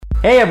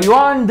Hey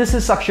everyone, this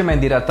is Saksham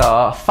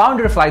Mendiratta,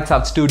 founder of Lights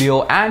Out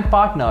Studio and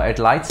partner at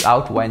Lights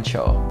Out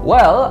Venture.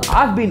 Well,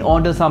 I've been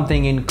onto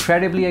something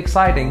incredibly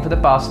exciting for the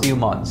past few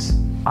months.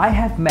 I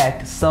have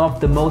met some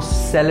of the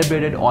most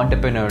celebrated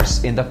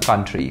entrepreneurs in the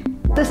country.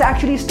 This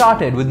actually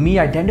started with me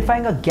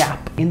identifying a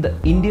gap in the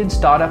Indian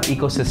startup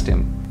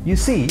ecosystem. You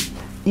see,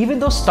 even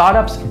though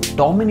startups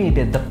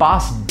dominated the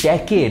past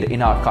decade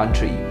in our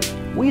country,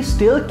 we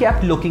still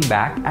kept looking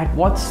back at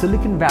what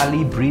Silicon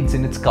Valley breeds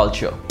in its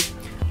culture.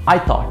 I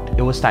thought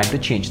it was time to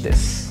change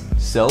this.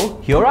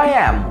 So here I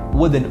am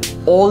with an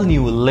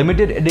all-new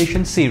limited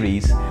edition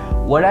series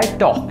where I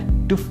talk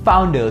to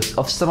founders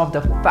of some of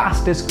the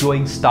fastest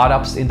growing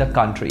startups in the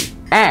country.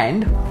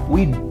 And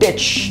we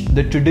ditch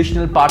the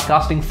traditional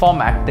podcasting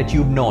format that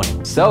you've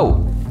known.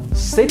 So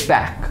sit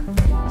back,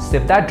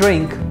 sip that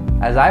drink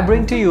as I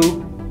bring to you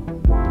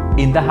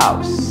In The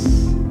Haus.